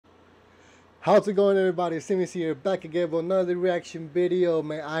How's it going, everybody? Simmons here, back again with another reaction video,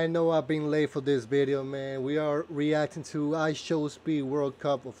 man. I know I've been late for this video, man. We are reacting to IShowSpeed World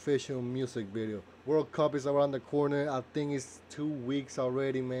Cup official music video. World Cup is around the corner. I think it's 2 weeks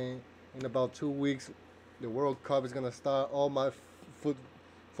already, man. In about 2 weeks, the World Cup is gonna start. All my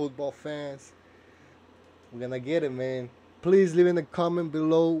football fans, we're gonna get it, man. Please leave in the comment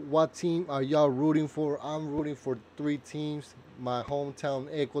below what team are y'all rooting for. I'm rooting for 3 teams. My hometown,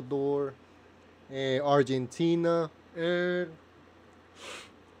 Ecuador, and Argentina, and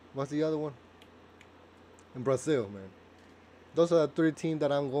what's the other one? And Brazil, man. Those are the 3 teams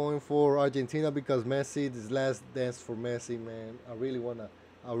that I'm going for. Argentina because Messi, this last dance for Messi, man. I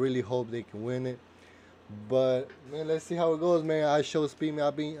really hope they can win it. But man, let's see how it goes, man. IShowSpeed,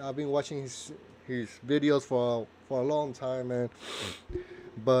 man. I've been watching his videos for a long time, man.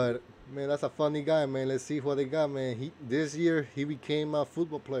 But man, that's a funny guy, man. Let's see what they got, man. This year he became a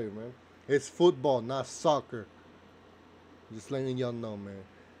football player, man. It's football, not soccer. Just letting y'all know, man.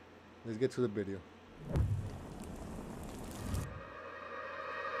 Let's get to the video.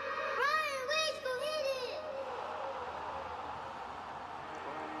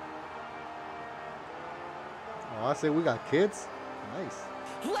 Oh, I say we got kids. Nice.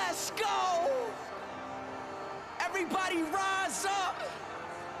 Let's go! Everybody rise up!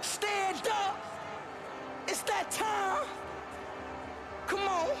 Stand up! It's that time! Come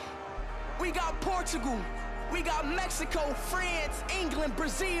on! We got Portugal, we got Mexico, France, England,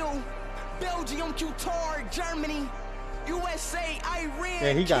 Brazil, Belgium, Qatar, Germany, USA, Iran,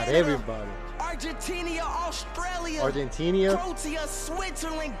 Yeah, he got Canada, everybody. Argentina, Australia, Croatia,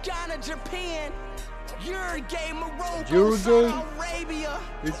 Switzerland, Ghana, Japan, Uruguay, Morocco, Saudi Arabia,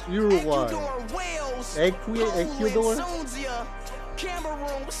 it's Uruguay, Ecuador, Wales, Ecuador, Tunisia,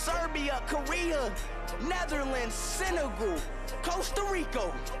 Cameroon, Serbia, Korea, Netherlands, Senegal, Costa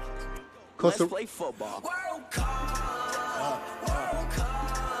Rica. Let's play football. World Cup, World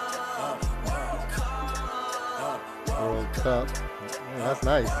Cup, World Cup, World Cup. Man, that's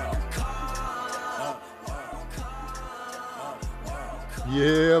nice.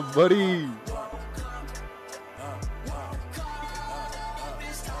 Yeah, buddy.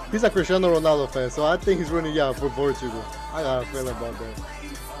 He's a Cristiano Ronaldo fan, so I think he's running out for Portugal. I got a feeling about that.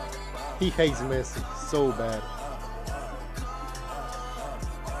 He hates Messi so bad.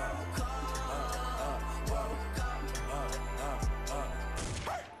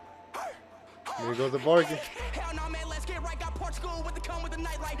 Here goes the bargain. Hell no, man, let's get right. Got Portugal with the come with the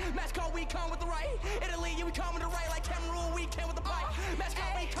nightlight. Mexico, we come with the right. Italy, we come with the right. Like Cameroon, we came with the bite. Mexico,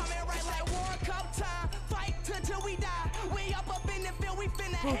 we coming right like World Cup time. Fight till we die. We up in the field, we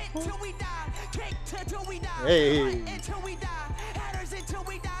finna hit till we die. Kick till we die. Hey. Until we die. Headers until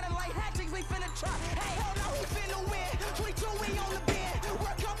we die. And like hat-tricks, we finna try. Hey, hell no, we finna win. 22, we on the bed.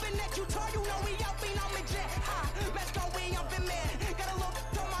 World Cup in that you turn, you know we up in on the jet. Ha, Mexico, we up in man. Gotta look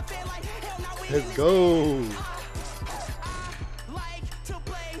on my bed like hell no, we Let's go. like to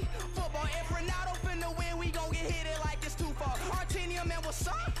play football. If Ronaldo finna win, we gon' get hit it like it's too far. Argentina, man, what's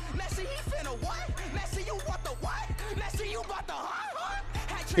up? Messi, he finna what? Messi, you want the what? Messi, you want the huh?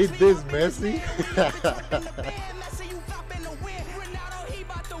 He this Messi. Messi, you about to win. Ronaldo, he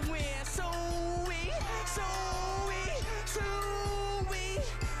about to win.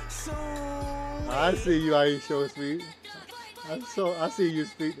 I see you, IShowSpeed. I see you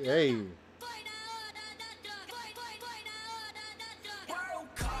speak. Hey.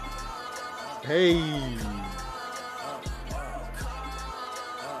 Hey.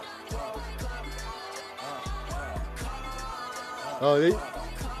 Oh,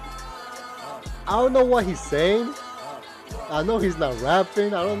 I don't know what he's saying. I know he's not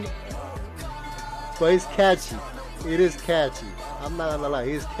rapping. I don't. But it's catchy. It is catchy. I'm not gonna lie.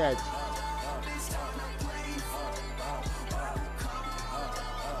 It's catchy.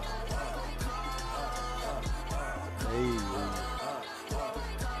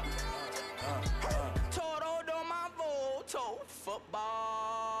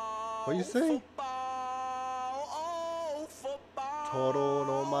 What you say? Toro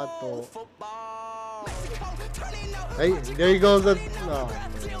no mato. Hey, there he goes. Oh,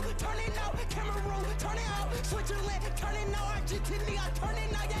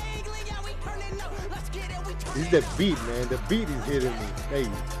 it's the beat, man. The beat is hitting me. Hey.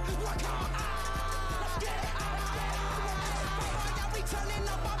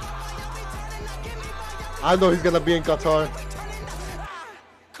 I know he's gonna be in Qatar.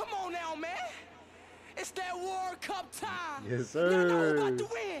 Come on now, man. It's that World Cup time. Yes, sir. You know who about to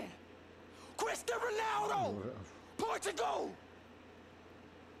win? Cristiano Ronaldo. Portugal.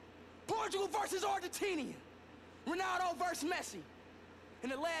 Portugal versus Argentina. Ronaldo versus Messi. In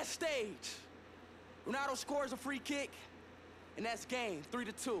the last stage, Ronaldo scores a free kick, and that's game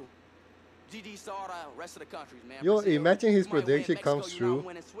 3-2. GG's to all the rest of the countries, man. Yo, Brazil, imagine his you might win. prediction Mexico, comes you not true.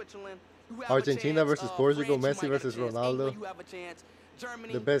 winning. Switzerland, you have a Argentina chance. versus Portugal, France, you Messi might get a versus chance. Ronaldo. England, you have a chance.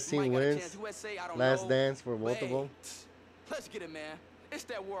 Germany, The best you might team get a wins. chance. USA, I don't Last know. dance for But both of them. let's get it, man. It's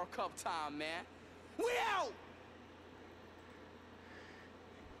that World Cup time, man. We out!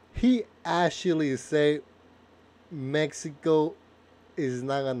 He actually said Mexico is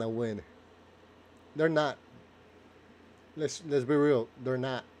not gonna win. They're not. Let's be real. They're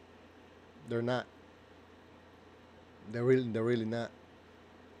not. They're not. They're really not.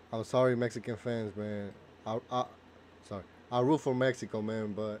 I'm sorry, Mexican fans, man. Sorry. I root for Mexico,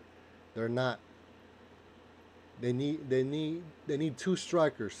 man, but they're not. They need two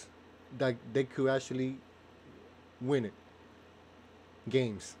strikers that they could actually win it.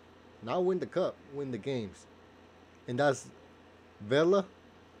 Games, not win the cup, win the games, and that's Vela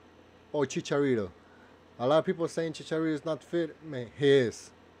or Chicharito. A lot of people saying Chicharito is not fit. Man, he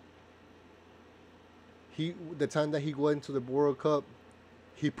is. The time that he went to the World Cup,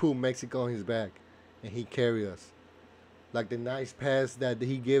 he put Mexico on his back, and he carried us. Like the nice pass that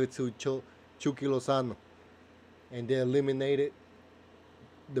he gave it to Chucky Lozano, and they eliminated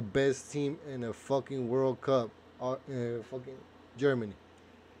the best team in the fucking World Cup, fucking Germany.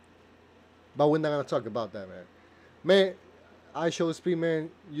 But we're not gonna talk about that, man. Man, IShowSpeed,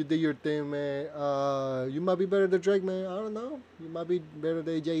 man, you did your thing, man. You might be better than Drake, man. I don't know. You might be better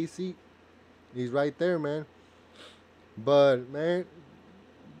than JC. He's right there, man. But man,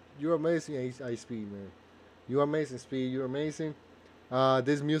 you're amazing, iSpeed, man. You're amazing, Speed. You're amazing.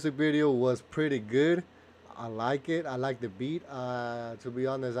 This music video was pretty good. I like it. I like the beat. To be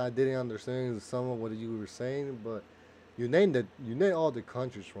honest, I didn't understand some of what you were saying, but you named it. You named all the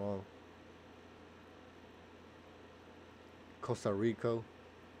countries wrong. Costa Rica,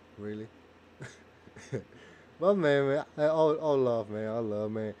 really? But man, all love, man. All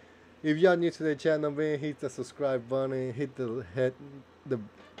love, man. If y'all new to the channel, man, hit the subscribe button, hit the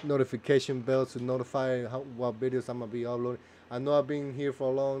notification bell to notify what videos I'm gonna be uploading. I know I've been here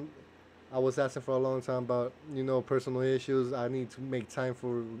for a long. I was asking for a long time about personal issues. I need to make time for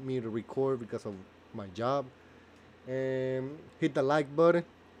me to record because of my job. And hit the like button.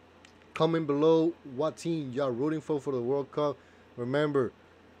 Comment below what team y'all rooting for the World Cup. Remember,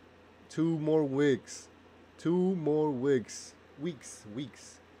 2 more weeks. 2 more weeks. Weeks.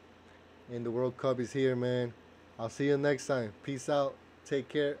 And the World Cup is here, man. I'll see you next time. Peace out. Take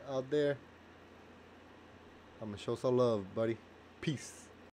care out there. I'm going to show some love, buddy. Peace.